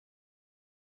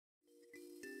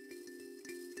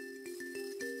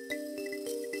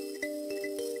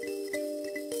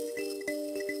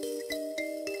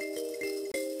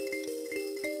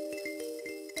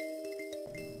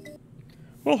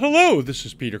Well, hello, this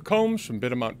is Peter Combs from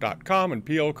Bidamount.com and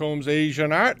P.O. Combs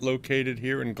Asian Art, located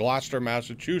here in Gloucester,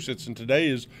 Massachusetts. And today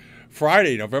is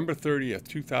Friday, November 30th,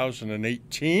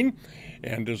 2018.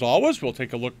 And as always, we'll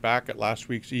take a look back at last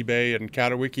week's eBay and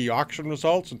Catawiki auction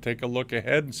results and take a look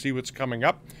ahead and see what's coming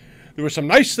up. There were some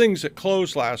nice things that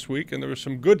closed last week, and there were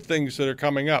some good things that are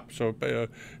coming up. So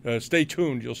stay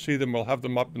tuned. You'll see them. We'll have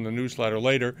them up in the newsletter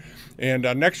later. And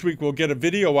next week, we'll get a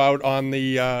video out on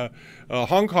the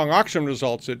Hong Kong auction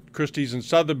results at Christie's and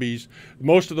Sotheby's.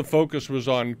 Most of the focus was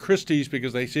on Christie's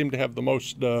because they seem to have the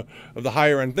most of the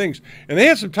higher-end things. And they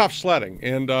had some tough sledding.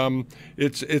 And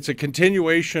it's a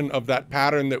continuation of that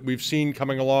pattern that we've seen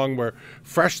coming along where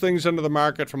fresh things into the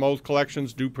market from old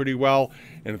collections do pretty well.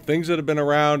 And things that have been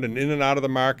around and in and out of the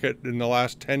market in the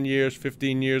last 10 years,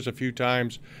 15 years, a few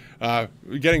times,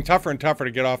 getting tougher and tougher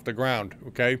to get off the ground,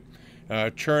 okay?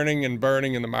 Churning and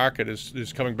burning in the market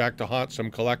is coming back to haunt some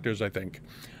collectors, I think.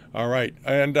 All right,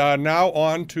 and now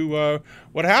on to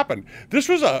what happened. This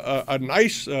was a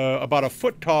nice, about a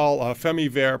foot-tall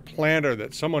Femi-Vert planter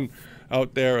that someone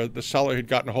out there, the seller had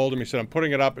gotten a hold of me. He said, "I'm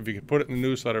putting it up. If you could put it in the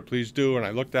newsletter, please do." And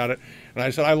I looked at it, and I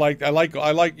said, "I like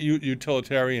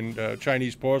utilitarian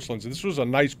Chinese porcelains." And this was a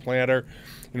nice planter,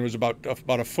 and it was about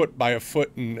a foot by a foot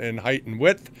in height and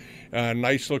width.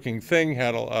 Nice looking thing.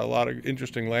 Had a lot of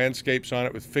interesting landscapes on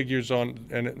it with figures in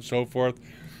it and so forth.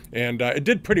 And it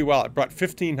did pretty well. It brought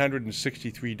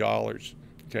 $1,563.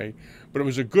 Okay, but it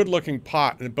was a good looking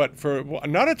pot. But for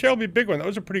not a terribly big one, that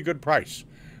was a pretty good price.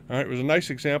 All right, it was a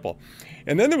nice example.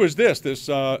 And then there was this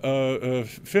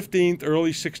 15th,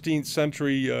 early 16th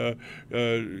century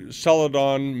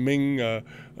Celadon Ming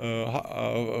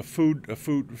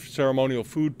food ceremonial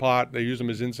food pot. They use them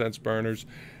as incense burners.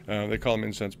 They call them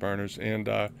incense burners. And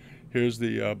here's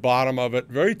the bottom of it.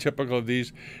 Very typical of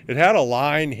these. It had a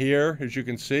line here, as you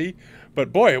can see.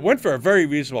 But boy, it went for a very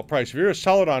reasonable price. If you're a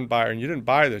Celadon buyer and you didn't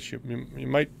buy this, you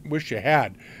might wish you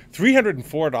had.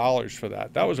 $304 for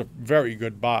that. That was a very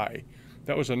good buy.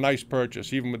 That was a nice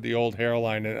purchase, even with the old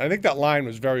hairline. And I think that line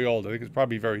was very old. I think it's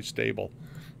probably very stable.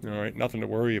 All right, nothing to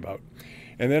worry about.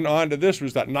 And then on to this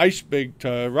was that nice big,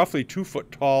 roughly 2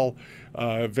 foot tall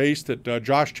vase that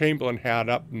Josh Chamberlain had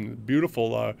up, and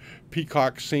beautiful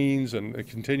peacock scenes and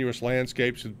continuous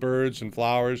landscapes with birds and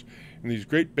flowers and these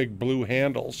great big blue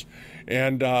handles.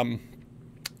 And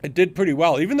it did pretty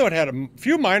well, even though it had a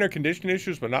few minor condition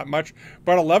issues, but not much.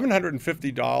 About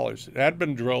 $1,150. It had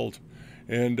been drilled,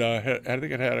 and I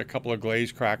think it had a couple of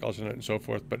glaze crackles in it and so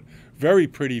forth, but very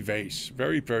pretty vase,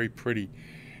 very, very pretty.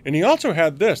 And he also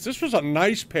had this. This was a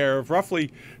nice pair of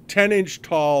roughly 10-inch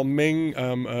tall Ming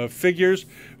figures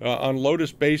on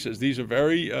lotus bases. These are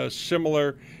very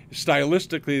similar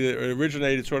stylistically. They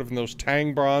originated sort of in those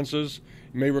Tang bronzes.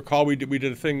 You may recall we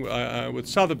did a thing with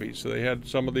Sotheby's, so they had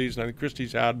some of these, and I think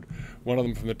Christie's had one of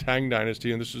them from the Tang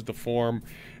dynasty, and this is the form.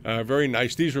 Very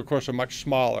nice. These, of course, are much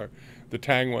smaller. The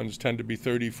Tang ones tend to be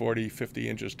 30, 40, 50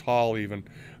 inches tall even.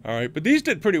 All right, but these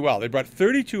did pretty well. They brought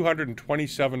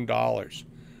 $3,227.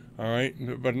 All right,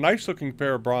 but a nice-looking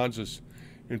pair of bronzes.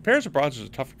 And pairs of bronzes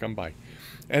are tough to come by.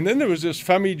 And then there was this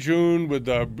Femi June with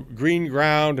green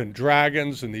ground and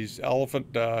dragons and these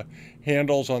elephant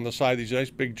handles on the side, these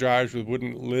nice big jars with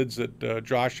wooden lids that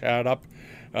Josh had up.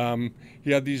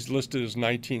 He had these listed as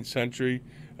 19th century.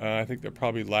 I think they're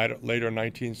probably later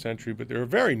 19th century, but they were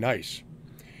very nice.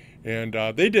 And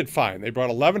they did fine. They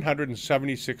brought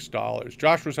 $1,176.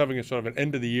 Josh was having a sort of an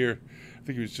end of the year. I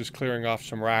think he was just clearing off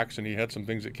some racks, and he had some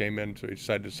things that came in, so he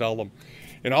decided to sell them.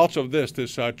 And also this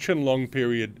Qianlong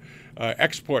period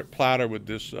export platter with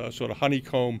this sort of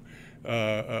honeycomb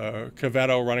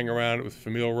cavetto running around with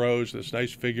famille rose, this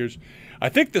nice figures. I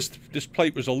think this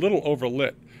plate was a little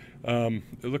overlit.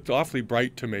 It looked awfully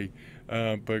bright to me,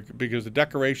 but because the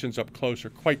decorations up close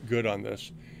are quite good on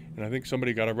this. And I think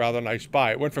somebody got a rather nice buy.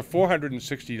 It went for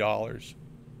 $460.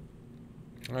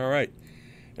 All right.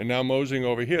 And now moseying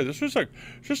over here. This was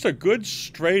just a good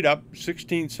straight-up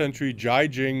 16th century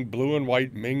Jiajing blue and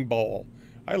white Ming bowl.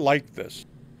 I like this.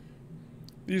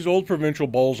 These old provincial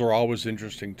bowls are always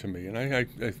interesting to me, and I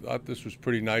thought this was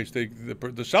pretty nice.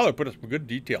 The seller put up some good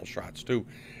detail shots, too.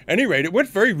 At any rate, it went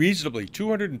very reasonably,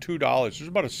 $202. This was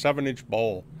about a 7-inch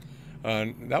bowl.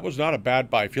 That was not a bad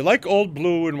buy. If you like old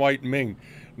blue and white Ming,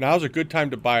 now's a good time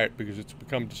to buy it because it's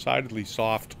become decidedly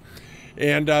soft.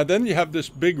 And then you have this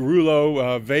big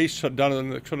rouleau vase done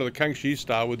in sort of the Kangxi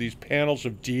style with these panels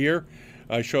of deer.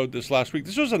 I showed this last week.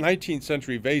 This was a 19th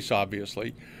century vase,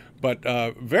 obviously, but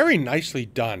very nicely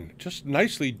done. Just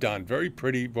nicely done. Very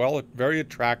pretty, well, very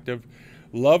attractive.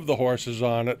 Love the horses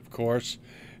on it, of course.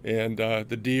 And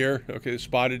the deer, okay, the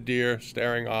spotted deer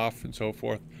staring off and so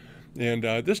forth. And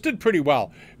this did pretty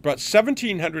well. Brought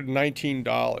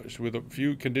 $1,719 with a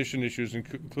few condition issues,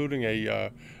 including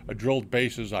a drilled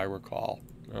base, as I recall.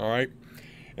 All right.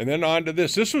 And then on to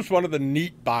this. This was one of the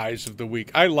neat buys of the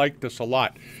week. I like this a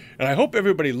lot. And I hope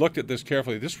everybody looked at this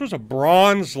carefully. This was a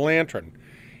bronze lantern.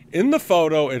 In the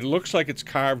photo, it looks like it's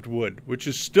carved wood, which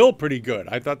is still pretty good.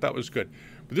 I thought that was good.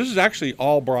 But this is actually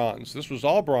all bronze. This was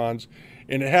all bronze,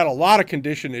 and it had a lot of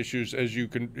condition issues, as you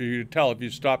can tell if you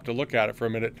stop to look at it for a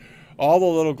minute. All the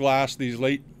little glass, these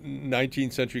late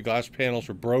 19th century glass panels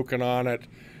were broken on it.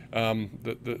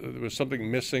 There was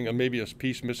something missing, maybe a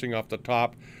piece missing off the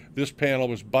top. This panel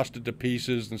was busted to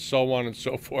pieces, and so on and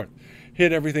so forth.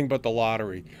 Hit everything but the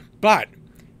lottery. But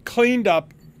cleaned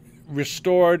up,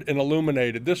 restored, and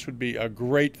illuminated, this would be a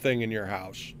great thing in your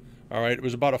house. All right, it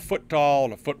was about 1 foot tall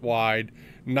and 1 foot wide,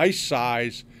 nice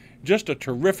size, just a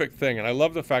terrific thing. And I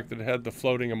love the fact that it had the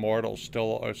floating immortals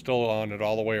still on it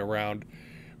all the way around.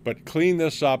 But clean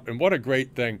this up, and what a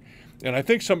great thing. And I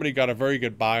think somebody got a very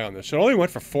good buy on this. It only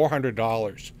went for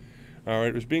 $400. All right,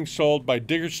 it was being sold by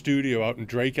Digger Studio out in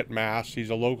Drake, Mass. He's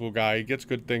a local guy. He gets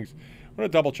good things. I'm going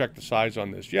to double check the size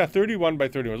on this. Yeah, 31 by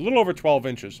 31, a little over 12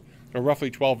 inches, or roughly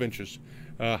 12 inches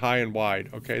high and wide.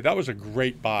 Okay, that was a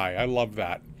great buy. I love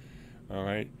that. All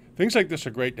right, things like this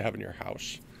are great to have in your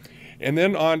house. And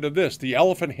then on to this, the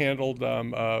elephant-handled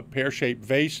pear-shaped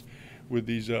vase with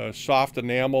these soft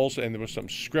enamels, and there was some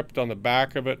script on the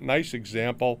back of it. Nice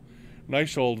example.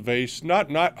 Nice old vase, not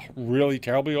really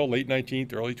terribly old, late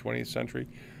 19th, early 20th century,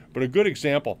 but a good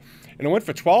example. And it went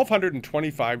for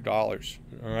 $1,225,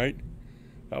 all right?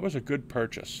 That was a good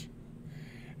purchase.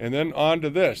 And then on to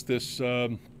this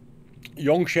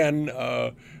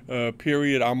Yongshen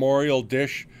period armorial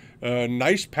dish.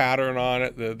 Nice pattern on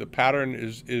it. The pattern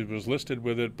was listed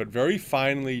with it, but very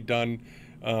finely done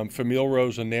famille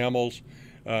rose enamels.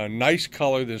 Nice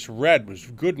color. This red was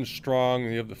good and strong.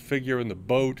 You have the figure in the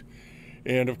boat.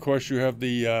 And of course, you have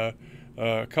the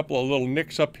couple of little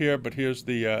nicks up here, but here's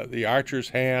the archer's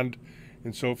hand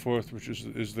and so forth, which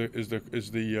is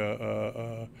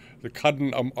the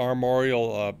Cudden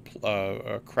armorial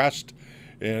crest,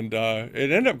 and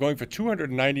it ended up going for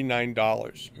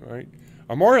 $299. Right,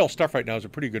 armorial stuff right now is a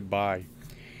pretty good buy.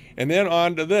 And then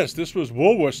on to this. This was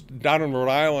Woolworths down in Rhode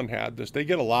Island had this. They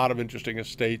get a lot of interesting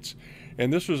estates.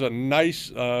 And this was a nice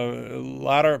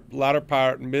latter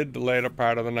part, mid to later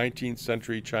part of the 19th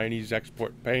century Chinese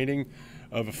export painting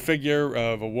of a figure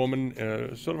of a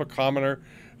woman, sort of a commoner,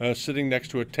 sitting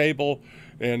next to a table.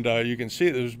 And you can see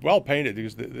it was well painted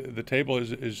because the table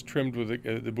is trimmed with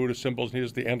the Buddhist symbols. And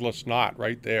here's the endless knot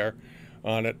right there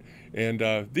on it.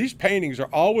 And these paintings are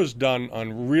always done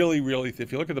on really,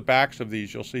 if you look at the backs of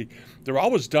these, you'll see they're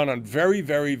always done on very,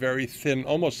 very thin,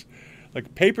 almost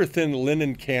like paper-thin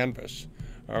linen canvas.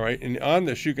 All right, and on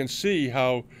this you can see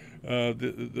how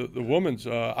the woman's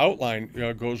outline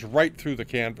goes right through the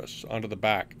canvas onto the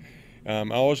back.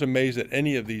 I'm always amazed that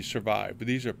any of these survive, but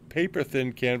these are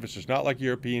paper-thin canvases, not like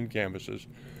European canvases,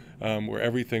 where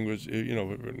everything was,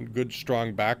 good,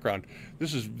 strong background.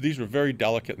 These were very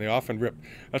delicate, and they often rip.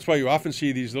 That's why you often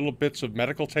see these little bits of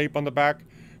medical tape on the back.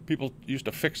 People used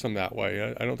to fix them that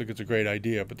way. I don't think it's a great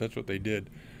idea, but that's what they did.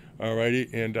 Alrighty,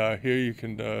 and here you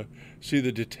can see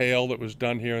the detail that was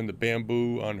done here in the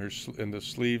bamboo on her, in the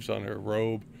sleeves on her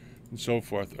robe, and so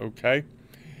forth. Okay,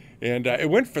 and it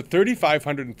went for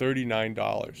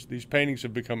 $3,539. These paintings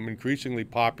have become increasingly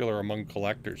popular among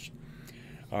collectors.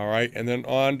 All right, and then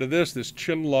on to this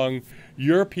Chinlung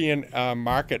European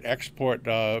market export.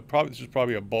 This is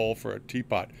probably a bowl for a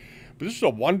teapot, but this is a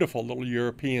wonderful little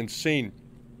European scene.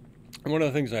 And one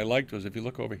of the things I liked was if you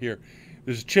look over here.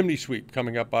 There's a chimney sweep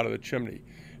coming up out of the chimney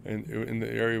in the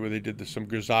area where they did some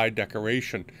grisaille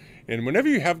decoration. And whenever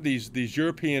you have these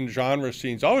European genre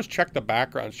scenes, always check the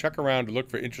backgrounds, check around to look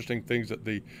for interesting things that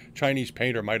the Chinese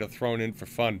painter might have thrown in for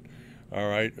fun. All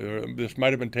right, this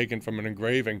might have been taken from an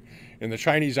engraving, and the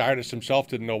Chinese artist himself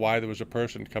didn't know why there was a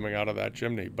person coming out of that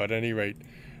chimney. But at any rate,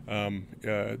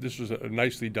 this was a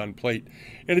nicely done plate,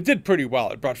 and it did pretty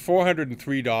well. It brought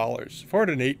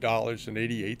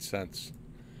 $408.88.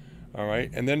 All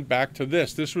right, and then back to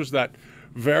this. This was that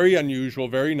very unusual,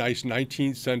 very nice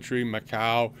 19th century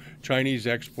Macau Chinese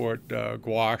export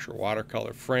gouache or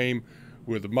watercolor frame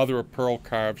with the mother-of-pearl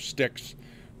carved sticks.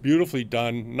 Beautifully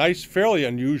done, nice, fairly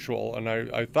unusual, and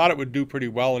I thought it would do pretty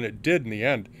well, and it did in the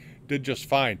end. Did just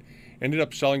fine. Ended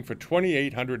up selling for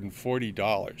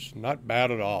 $2,840. Not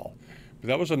bad at all. But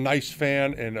that was a nice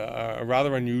fan and a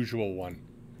rather unusual one.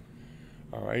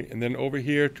 All right, and then over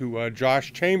here to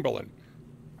Josh Chamberlain.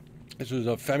 This was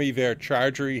a Femi-Vert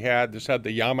charger he had. This had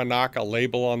the Yamanaka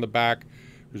label on the back.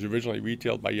 It was originally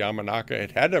retailed by Yamanaka.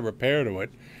 It had a repair to it,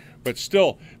 But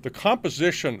still, the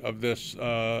composition of this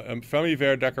femme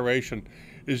decoration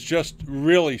is just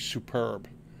really superb.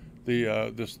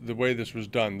 The way this was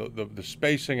done, the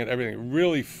spacing and everything,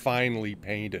 really finely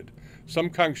painted. Some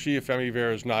Kangxi femme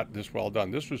is not this well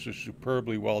done. This was a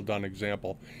superbly well done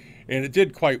example. And it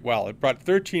did quite well. It brought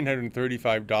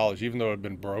 $1,335, even though it had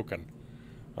been broken.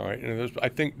 All right, and it was, I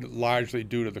think, largely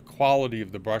due to the quality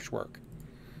of the brushwork.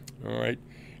 All right,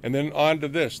 and then on to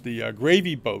this, the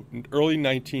gravy boat, early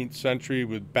 19th century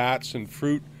with bats and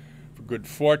fruit for good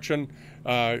fortune.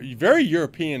 Very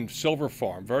European silver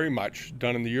form, very much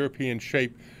done in the European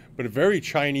shape, but a very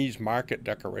Chinese market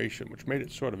decoration, which made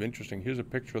it sort of interesting. Here's a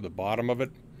picture of the bottom of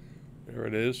it. There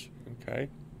it is, okay.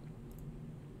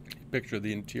 Picture of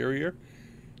the interior.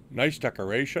 Nice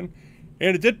decoration.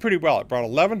 And it did pretty well. It brought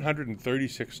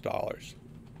 $1,136.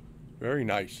 Very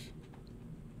nice.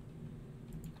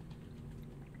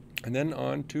 And then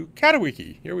on to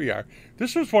Catawiki. Here we are.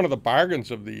 This was one of the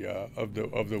bargains of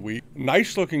the week.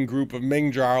 Nice looking group of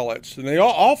Ming jarlets, and they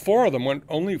all four of them went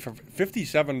only for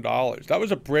 $57. That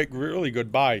was a really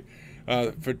good buy,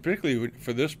 particularly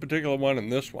for this particular one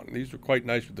and this one. These were quite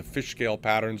nice with the fish scale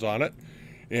patterns on it,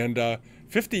 and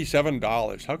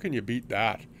 $57. How can you beat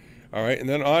that? All right, and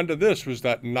then on to this was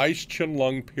that nice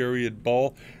Qianlong period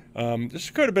bowl.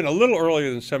 This could have been a little earlier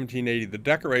than 1780. The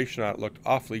decoration on it looked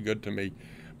awfully good to me.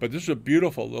 But this is a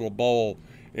beautiful little bowl,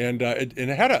 and it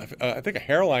had, I think, a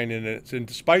hairline in it. And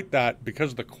despite that,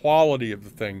 because of the quality of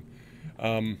the thing,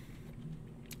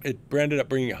 it ended up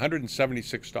bringing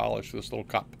 $176 for this little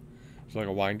cup. It's like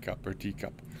a wine cup or a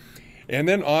teacup. And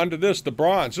then on to this, the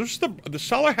bronze. This is the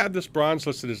seller had this bronze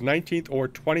listed as 19th or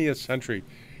 20th century,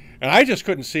 and I just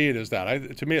couldn't see it as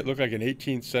that. To me, it looked like an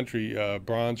 18th century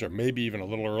bronze, or maybe even a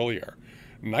little earlier.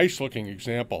 Nice looking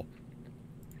example.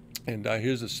 And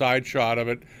here's a side shot of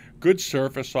it. Good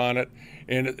surface on it.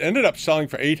 And it ended up selling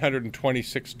for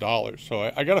 $826.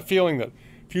 So I got a feeling that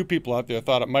a few people out there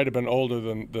thought it might have been older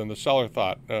than the seller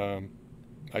thought.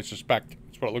 I suspect.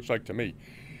 That's what it looks like to me.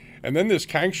 And then this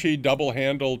Kangxi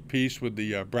double-handled piece with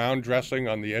the brown dressing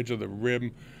on the edge of the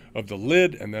rim of the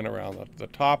lid and then around the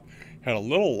top. Had a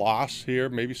little loss here,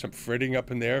 maybe some fritting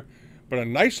up in there, but a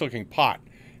nice-looking pot.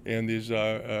 And these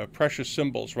precious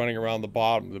symbols running around the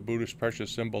bottom, the Buddhist precious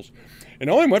symbols. And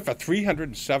it only went for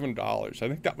 $307. I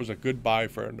think that was a good buy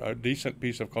for a decent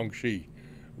piece of Kangxi.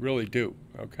 Really do,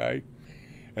 okay?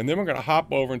 And then we're going to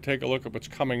hop over and take a look at what's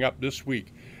coming up this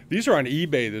week. These are on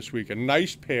eBay this week, a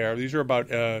nice pair. These are about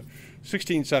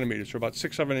 16 centimeters, so about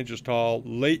 6-7 inches tall,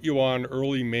 late Yuan,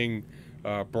 early Ming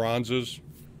bronzes.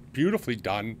 Beautifully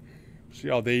done. See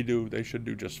how they do. They should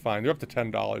do just fine. They're up to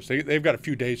 $10. They've got a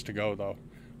few days to go, though.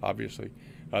 Obviously.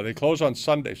 They close on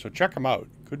Sunday, so check them out.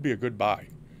 Could be a good buy.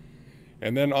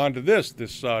 And then on to this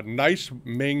nice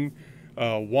Ming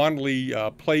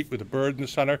Wanli plate with a bird in the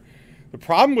center. The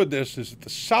problem with this is that the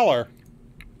seller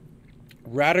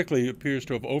radically appears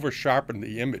to have over-sharpened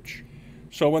the image.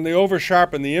 So when they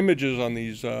over-sharpen the images on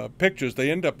these pictures, they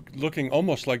end up looking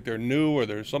almost like they're new or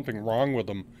there's something wrong with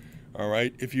them. All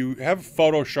right? If you have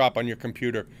Photoshop on your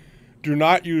computer, do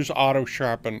not use auto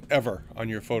sharpen ever on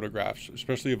your photographs,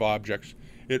 especially of objects.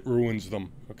 It ruins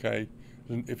them, okay?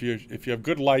 If you have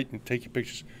good light and take your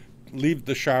pictures, leave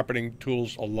the sharpening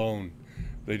tools alone.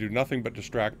 They do nothing but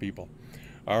distract people.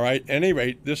 All right, at any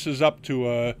rate, this is up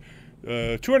to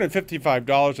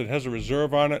 $255. It has a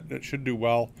reserve on it. It should do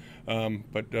well,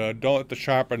 but don't let the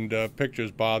sharpened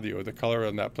pictures bother you. The color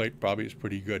on that plate probably is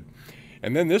pretty good.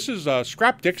 And then this is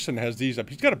Scrap Dixon has these up.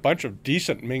 He's got a bunch of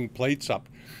decent Ming plates up,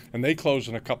 and they close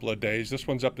in a couple of days. This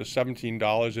one's up to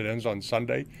 $17. It ends on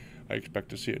Sunday. I expect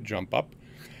to see it jump up.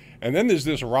 And then there's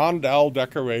this rondelle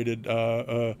decorated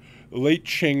late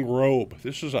Qing robe.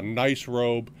 This is a nice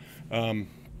robe.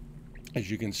 As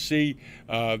you can see,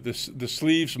 the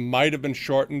sleeves might have been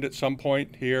shortened at some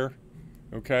point here,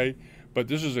 okay? But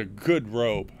this is a good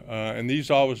robe, and these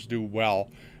always do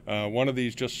well. One of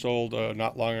these just sold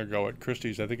not long ago at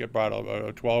Christie's. I think it brought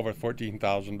 $12,000 or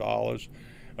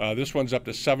 $14,000. This one's up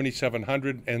to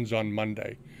 $7,700, ends on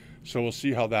Monday. So we'll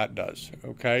see how that does,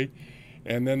 okay?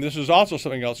 And then this is also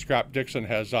something else Scrap Dixon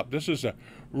has up. This is a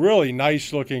really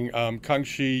nice-looking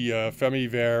Kangxi femme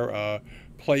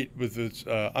plate with its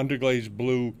underglazed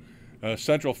blue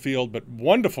central field, but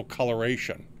wonderful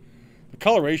coloration. The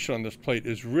coloration on this plate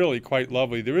is really quite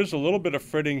lovely. There is a little bit of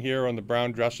fritting here on the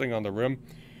brown dressing on the rim,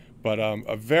 but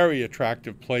a very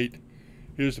attractive plate.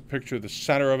 Here's a picture of the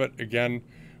center of it, again,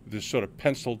 this sort of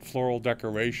penciled floral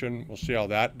decoration. We'll see how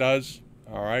that does,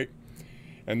 all right?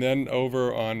 And then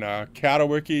over on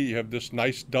Catawiki, you have this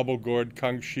nice double gourd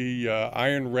Kangxi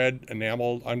iron red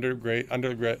enamel,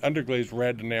 underglazed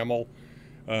red enamel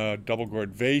double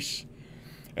gourd vase.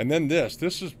 And then this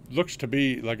looks to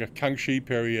be like a Kangxi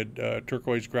period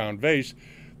turquoise ground vase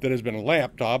that has been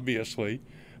lamped, obviously,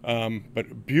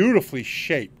 but beautifully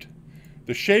shaped.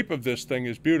 The shape of this thing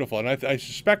is beautiful, and I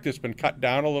suspect it's been cut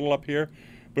down a little up here.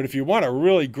 But if you want a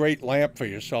really great lamp for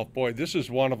yourself, boy, this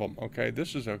is one of them, okay?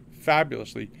 This is a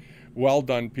fabulously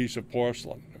well-done piece of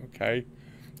porcelain, okay?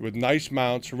 With nice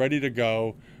mounts, ready to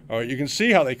go. All right, you can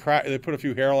see how they put a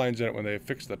few hairlines in it when they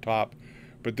fixed the top.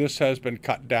 But this has been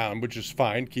cut down, which is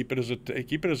fine. Keep it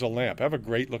as a lamp. Have a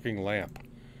great-looking lamp,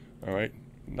 all right?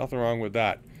 Nothing wrong with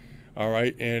that, all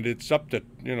right? And it's up to,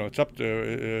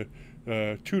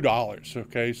 $2,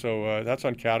 okay? So that's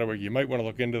on Catawiki. You might want to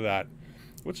look into that.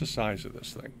 What's the size of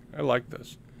this thing? I like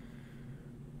this.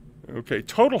 Okay,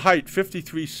 total height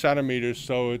 53 centimeters,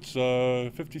 so it's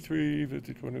 53,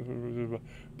 50, 20,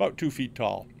 about 2 feet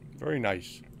tall. Very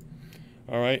nice.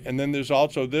 All right, and then there's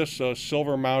also this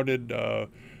silver-mounted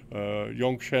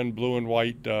Yongshen blue and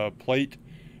white plate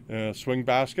swing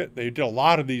basket. They did a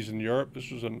lot of these in Europe.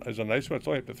 This is a nice one. It's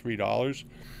only up to $3.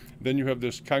 Then you have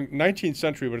this 19th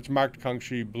century, but it's marked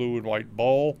Kangxi blue and white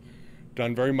bowl,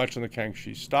 done very much in the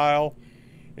Kangxi style.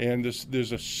 And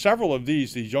there's several of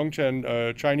these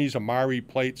Yongshen Chinese Amari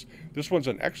plates. This one's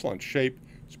in excellent shape.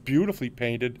 It's beautifully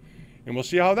painted, and we'll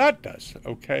see how that does.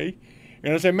 Okay.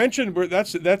 And as I mentioned,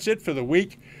 that's it for the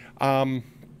week. I'm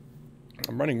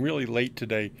running really late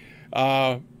today.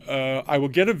 I will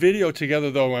get a video together,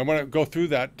 though. I want to go through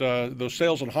those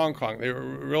sales in Hong Kong. They were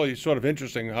really sort of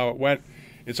interesting how it went,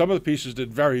 and some of the pieces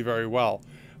did very, very well.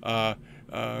 And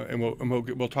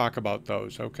we'll talk about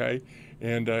those. Okay.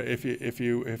 And if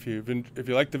you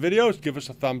like the videos, give us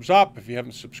a thumbs up. If you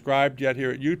haven't subscribed yet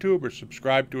here at YouTube, or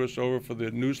subscribe to us over for the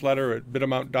newsletter at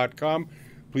Bidamount.com,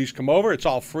 please come over. It's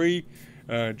all free.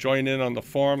 Join in on the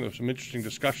forum. There's some interesting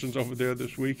discussions over there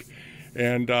this week.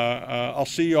 And I'll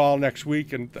see you all next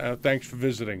week, and thanks for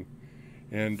visiting.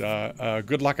 And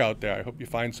good luck out there. I hope you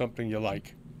find something you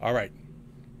like. All right.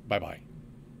 Bye-bye.